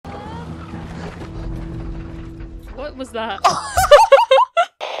What was that?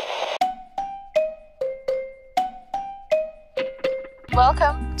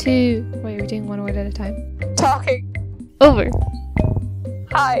 Welcome to... Wait, are we doing one word at a time? talking. Over.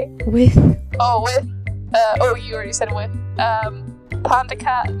 Hi. With. Oh, with. You already said with. Panda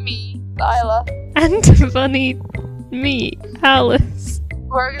Cat, me, Isla. And funny me, Alice.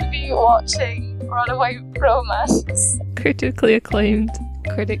 We're gonna be watching Runaway Romance. Critically acclaimed.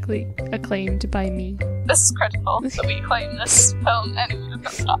 Critically acclaimed by me. This is critical that we claim this film anyway.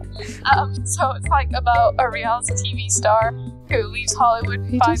 So it's like about a reality TV star who leaves Hollywood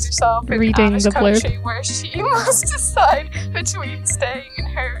and finds herself in an Amish country where she must decide between staying in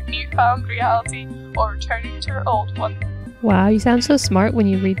her newfound reality or returning to her old one. Wow, you sound so smart when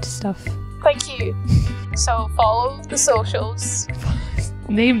you read stuff. Thank you. So follow the socials.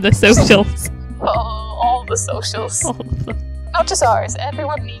 Name the socials. Follow all the socials. All of them. Not just ours.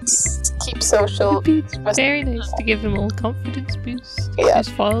 Everyone needs to keep social. It'd be very nice to give them a little confidence boost. Yeah.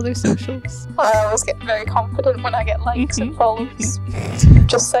 Just follow their socials. I always get very confident when I get likes and follows.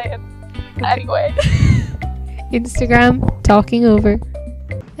 Just saying. Anyway. Instagram, talking over.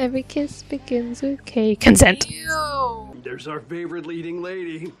 Every kiss begins with K. Consent. Ew. There's our favorite leading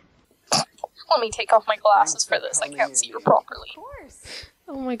lady. Let me take off my glasses for this. I can't see her properly.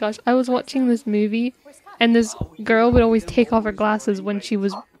 Oh my gosh, I was watching this movie and this girl would always take off her glasses when she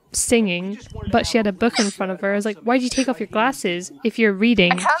was singing, but she had a book in front of her. I was like, why'd you take off your glasses if you're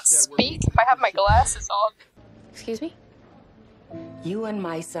reading? I can't speak if I have my glasses on. Excuse me? You and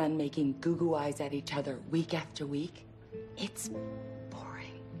my son making goo-goo eyes at each other week after week? It's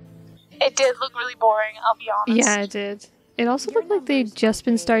boring. It did look really boring, I'll be honest. Yeah, it did. It also looked like they'd just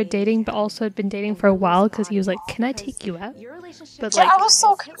been started dating, but also had been dating for a while because he was like, can I take you out? But Yeah, like, I was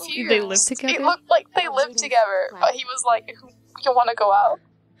so confused. they lived together? It looked like they lived together, but he was like, you want to go out?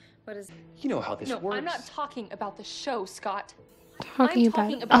 What is... You know how this No, works. I'm not talking about the show, Scott. talking I'm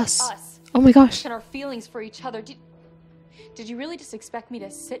talking about about us. Oh my gosh. and our feelings for each other. Did you really just expect me to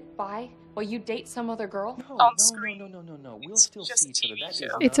sit by while you date some other girl? On screen. No. We'll It's still just see each other. TV That show.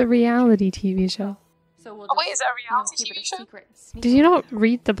 is It's a reality TV show. So we'll Oh, wait, just, is that a reality keep it TV a show? secret. Sneak Did you not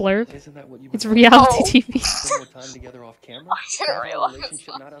read the blurb? Isn't that what you It's would reality Oh. TV. spend more time together off camera? I didn't Have our realize relationship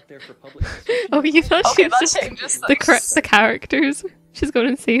that. not out there for public consumption? Oh, you thought she Okay, was that just changes the, things. the characters. She's going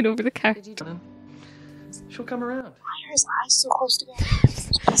insane over the characters. She'll come around. Why are his eyes so close together?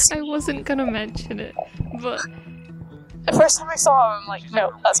 I wasn't gonna mention it, but The first time I saw him, I'm like,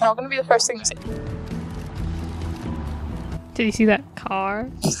 no, that's not going to be the first thing you say. did you see that car?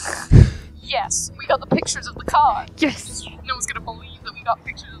 Yes, we got the pictures of the car. Yes! No one's going to believe that we got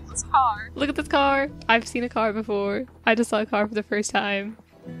pictures of this car. Look at this car! I've seen a car before. I just saw a car for the first time.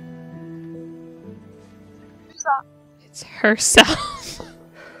 Who's that? It's herself.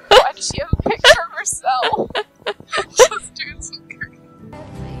 Why does she have a picture of herself? Just doing some creepy.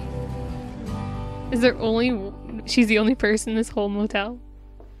 Is there only... She's the only person in this whole motel?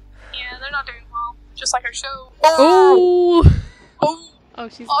 Yeah, they're not doing well. Just like her show. Oh! Oh! Oh,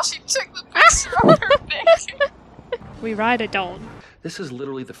 she's... Oh, she took the picture of her dick. We ride at dawn. This is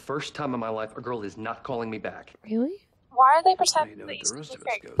literally the first time in my life a girl is not calling me back. Really? Why are they You pretending know that what he's the rest of us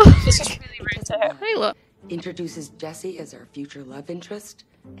okay? goes. This is really rude to him. Hey, look. Introduces Jesse as her future love interest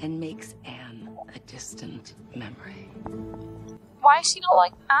and makes Anne a distant memory. Why is she not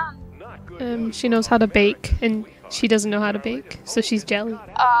like Anne? She knows how to bake, and she doesn't know how to bake, so she's jelly.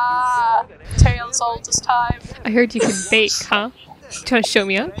 Tale as old as time. I heard you can bake, huh? Trying to show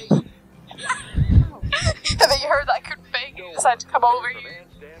me up? And then you heard that I couldn't bake and you decided to come over here,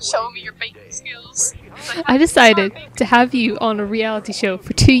 show me your baking skills. Like, I decided to have you on a reality show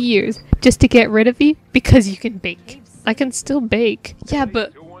for 2 years just to get rid of you because you can bake. I can still bake. Yeah,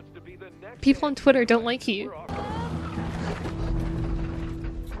 but people on Twitter don't like you.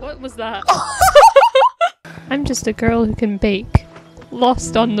 What was that? I'm just a girl who can bake.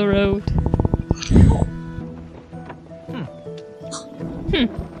 Lost on the road.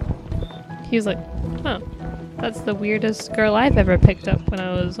 He was like, oh, that's the weirdest girl I've ever picked up when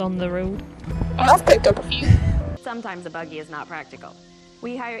I was on the road. I've picked up a few. Sometimes a buggy is not practical.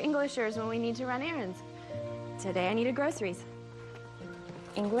 We hire Englishers when we need to run errands. Today I needed groceries.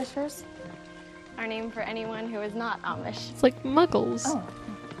 Englishers? Our name for anyone who is not Amish. It's like muggles. Oh.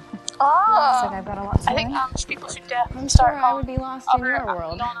 Ah, I've got a lot to I think learn. Amish people should definitely I'm start sure I would be lost in other your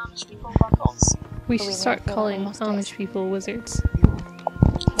world. non-Amish people bundles. We But should we start learned calling most Amish days. people wizards.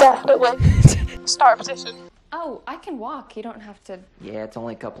 Definitely. Start a petition. Oh, I can walk. You don't have to. Yeah, it's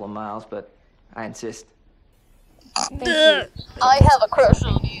only a couple of miles, but I insist. Thank you. I have a crush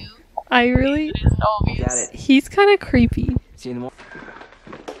on you. I really... It is obvious. Got it. He's kind of creepy. See you in the morning.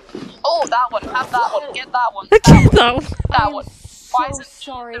 Oh, Oh, that one. Have that one. Get that one. Get that one. That one. Why is it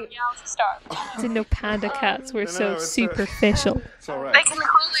sorry. the reality star? Didn't know panda cats were so superficial. It's alright. They can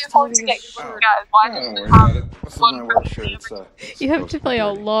clearly afford to get you guys. Why Don't didn't they worry about have it. This is one my for work the shirt. It's, You have to pay a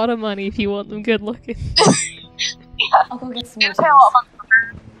lot of money if you want them good looking. I'll go get some They more pay a lot of money for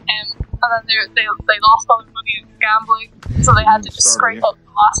her, and then they lost all their money in gambling, so they had to just scrape up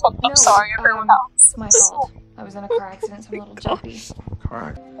the last one. I'm sorry, everyone else. It's my fault. I was in a car accident, so I'm a little jumpy.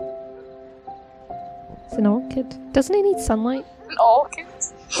 Alright. It's an orchid. Doesn't it need sunlight? An orchid?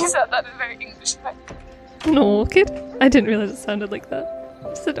 He said that in a very English way. An orchid? I didn't realize it sounded like that.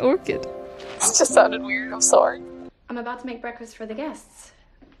 It's an orchid. It just sounded weird, I'm sorry. I'm about to make breakfast for the guests.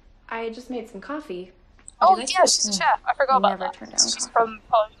 I just made some coffee. Oh yeah, she's a chef. I forgot about that. Turned down She's probably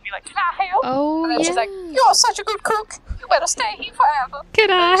gonna be like, can I help? Oh, And then she's like, yeah. you're such a good cook. You better stay here forever. Can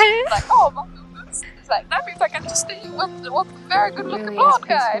I? She's like, oh my goodness. It's like, that means I get to stay with the very good looking Really blonde is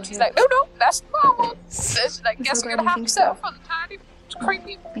guy. peaceful And she's here. like, no, that's the wrong one. So she's like, I'm guess so you're glad gonna you have think to settle so. for the tiny,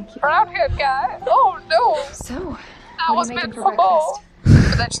 creepy, Thank you. brown haired guy. Oh no. So, That what was are you meant making for for more.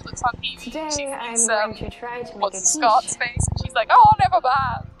 breakfast? But then she looks on TV. Today, she I'm sees, going to try to make a what's quiche. Scott's face? And she's like, oh, never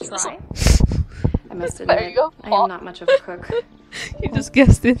mind. Try? I must There admit, you go. I am not much of a cook. You just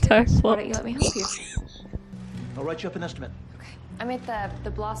guessed the entire Why plot. don't you let me help you? I'll write you up an estimate. I'm at the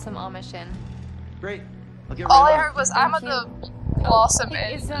Blossom Amish Inn. Great. I'll get All right I on heard it. was, I'm at the Blossom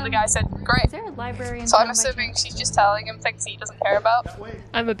Hey, Inn. is, And the guy said, great. Is there a library in So I'm town by assuming chance? she's just telling him things he doesn't care about.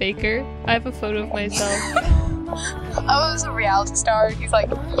 I'm a baker. I have a photo of myself. I was a reality star, and he's like,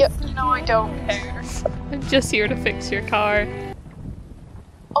 yep, you know, I don't care. I'm just here to fix your car.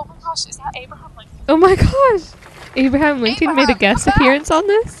 Oh my gosh, is that Abraham Lincoln? Oh my gosh! Abraham Lincoln made a Abraham, guest come back. appearance on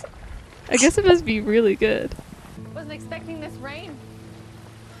this? I guess it must be really good. Wasn't expecting this rain.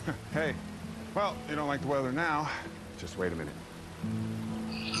 Hey. Well, you don't like the weather now. Just wait a minute.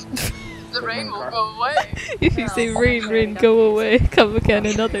 The rain will go away. If you say rain, rain, go away, come again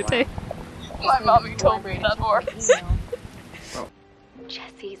another day. My mommy told me that works.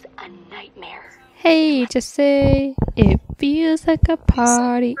 Jesse's a nightmare. Hey, just say it feels like a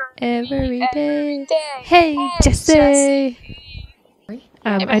party every day. Hey, just say.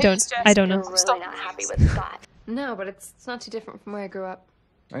 I don't know. You're really not happy with Scott. No, but it's not too different from where I grew up.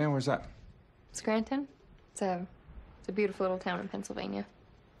 Oh yeah, where's that? Scranton. It's a beautiful little town in Pennsylvania.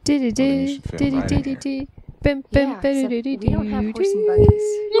 Diddy should fit diddy right in diddy here. diddy. Bim bim Yeah, except diddy we don't have horse and buggies.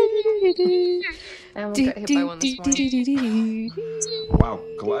 I almost got hit by one this morning. Wow,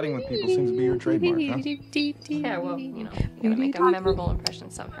 colliding with people seems to be your trademark, huh? Yeah, well, you know, you gotta make a memorable impression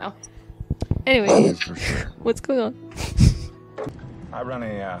somehow. Anyway, Yes, for sure. what's going on? I run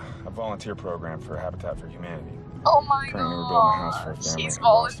a volunteer program for Habitat for Humanity. Oh my Currently, we're building a house for a god, family she's who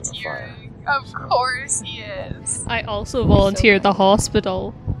lost in a fire. volunteering. Of course he is. I also volunteer at the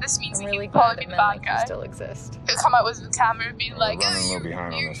hospital. This means I'm he really can glad probably be that the men bad like you guy. still exist. He'll come out with his camera and be like, running a little oh,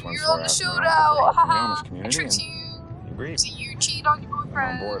 behind on this one, you're so on I the asked him shootout, for help from the haha. Amish community, I tricked and you. he agreed. So you cheat on your I'm on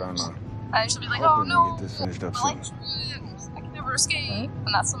boyfriend. board. I'm And she'll be like, oh hoping no, we get this finished up I soon. can never escape.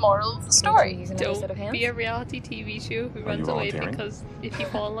 And that's the moral of the story. Use another set of Don't hands? be a reality TV show who you runs away volunteering? because if you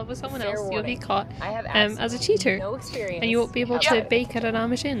fall in love with someone Fair else, you'll be warning. caught I have as a absolutely cheater, no experience. and you won't be able to bake at an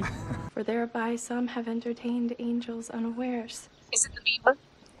Amish inn. For thereby some have entertained angels unawares. Is it the Bible?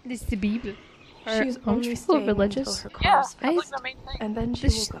 This is the Bible. Are She's Amish only people staying until religious? her Yeah, car's that's like fixed, the main thing. and then she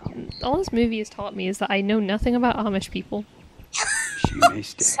This, will go. all this movie has taught me is that I know nothing about Amish people. She may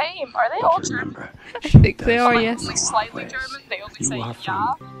stay. Same. Are they all But German? remember, I think they are, Like, yes. only slightly German. They only say You are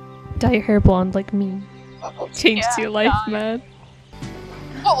yeah. Dye your hair blonde like me. Changed Yeah, your life, dye. man.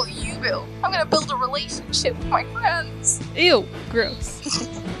 What will you build? I'm gonna build a relationship with my friends. Ew, gross.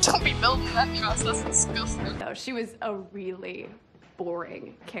 Don't be building that, you know, that's disgusting. No, she was a really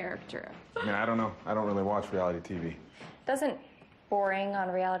boring character. I mean, I don't know. I don't really watch reality TV. Doesn't boring on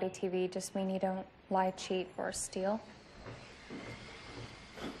reality TV just mean you don't lie, cheat, or steal?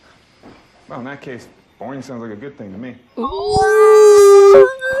 Well, in that case, boring sounds like a good thing to me.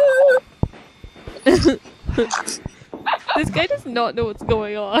 This guy does not know what's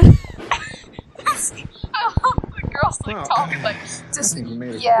going on. I love the girls like Well, talking like I just think we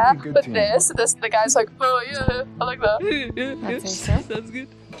made a yeah, pretty good but team. this, the guy's like, oh yeah, I like that. I'd say so. Sounds good.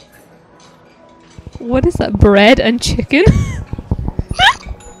 What is that? Bread and chicken?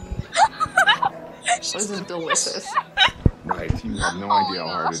 This is delicious. Right, you have no idea how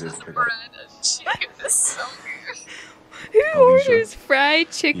hard it is to pick up. Bread and chicken is so good. Who Alicia? orders fried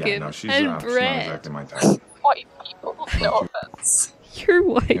Yeah, chicken no, she's and not bread? exactly my type. White people, no offense. You're You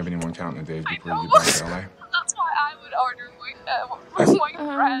white. have anyone counting the days before know. you get back to LA? That's why I would order white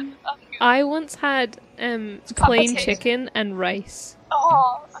bread. I once had plain complicated. chicken and rice.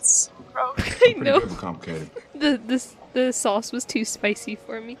 Oh, that's so I Pretty know. good and complicated. The sauce was too spicy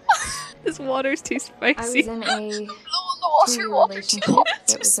for me. This water's too I was spicy. in a The water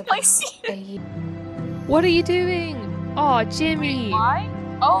too spicy. What are you doing? Oh, Jimmy. Why?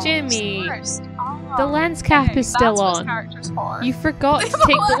 Oh, Jimmy. first. The lens cap is still that's what on. character's for. You forgot to take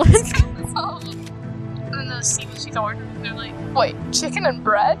the lens cap. And then the scene that she's ordered, and they're like, wait, chicken and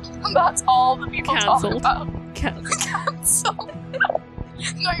bread? That's all the people talk Cancelled. about. Cancelled. Cancelled.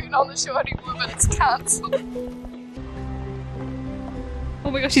 Not even on the show anymore, but it's cancelled.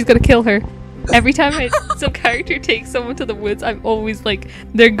 Oh my gosh, she's gonna kill her. Every time some character takes someone to the woods, I'm always like,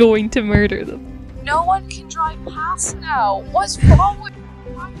 they're going to murder them. No one can drive past now. What's wrong with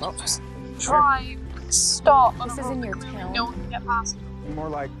you? Just drive. Stop. This is in your town. No one can get past you. More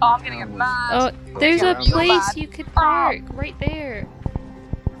like. Oh, I'm gonna get mad. Oh, there's a You place mad? you could park right there.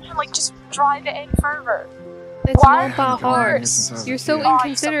 And, like, just drive it in further. It's Why not that hard. You're so Oh,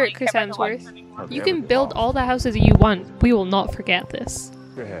 inconsiderate, Chris Hemsworth. You can build all the houses you want. We will not forget this.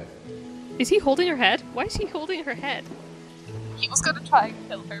 Go ahead. Is he holding her head? Why is he holding her head? He was gonna try and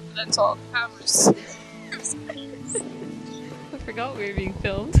kill her, but then saw the cameras. I forgot we were being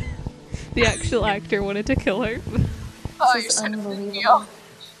filmed. The actual actor wanted to kill her. Oh, you're trying to piss me off.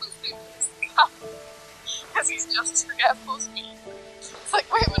 Because he's just as forgetful as me. It's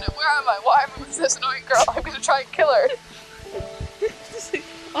like, wait a minute, where am I? Why am I with this annoying girl? I'm gonna try and kill her.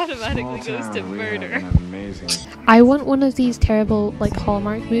 Automatically goes to murder. Amazing. I want one of these terrible, like,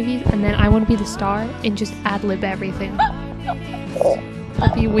 Hallmark movies, and then I want to be the star and just ad-lib everything.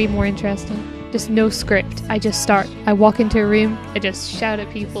 That'd be way more interesting. Just no script. I just start. I walk into a room, I just shout at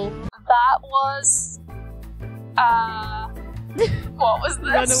people. That was... what was this?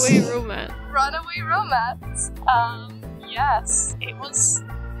 Runaway Romance. Runaway Romance. Yes. It was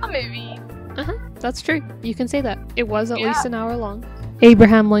a movie. Uh-huh. That's true. You can say that. It was at least an hour long.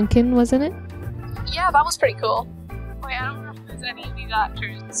 Abraham Lincoln was in it. Yeah, that was pretty cool. Wait, I don't recognize any of these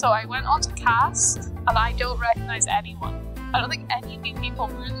actors. So I went on to cast, and I don't recognize anyone. I don't think any of these people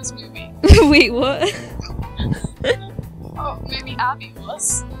were in this movie. Wait, what? Oh, maybe Abby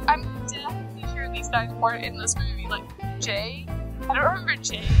was. I'm definitely sure these guys weren't in this movie. Like, Jay? I don't remember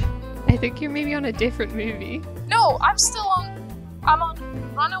Jay. I think you're maybe on a different movie. No, I'm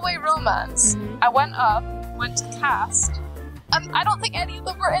on Runaway Romance. I went to cast, and I don't think any of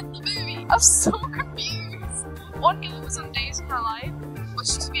them were in the movie. I'm so confused. One guy was on Days of Her Life,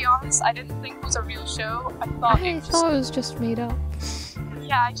 which, to be honest, I didn't think was a real show. I thought it was just made up.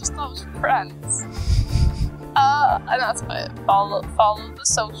 Yeah, I just thought it was Friends. And that's why follow the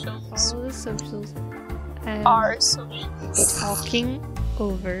socials. Follow the socials. Our socials. Talking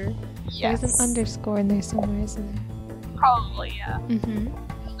over. Yes. There's an underscore in there somewhere, isn't there? Probably, yeah.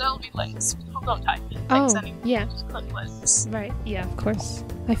 Mm-hmm. There'll be links. People don't type in Oh, links anymore. yeah. Just click links. Right, yeah, of course.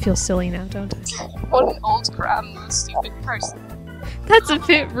 I feel silly now, don't I? What an old grandma, stupid person. That's a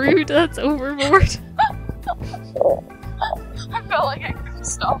bit rude. That's overboard. I felt like I couldn't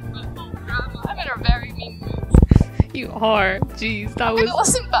stop with old grandma. I'm in a very mean mood. You are. Jeez, that I'm was gonna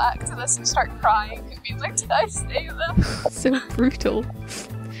listen back to this and start crying and be like, did I say that? so brutal.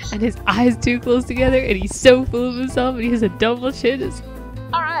 And his eyes too close together, and he's so full of himself, and he has a double chin.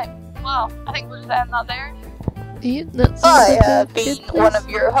 Alright, well, I think we'll just end that there. Yeah, that's I have been one of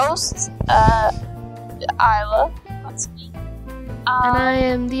your hosts, Isla. That's me. And I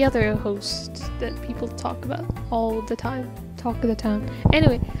am the other host that people talk about all the time. Talk of the town.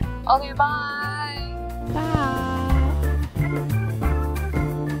 Anyway. Okay, bye. Bye.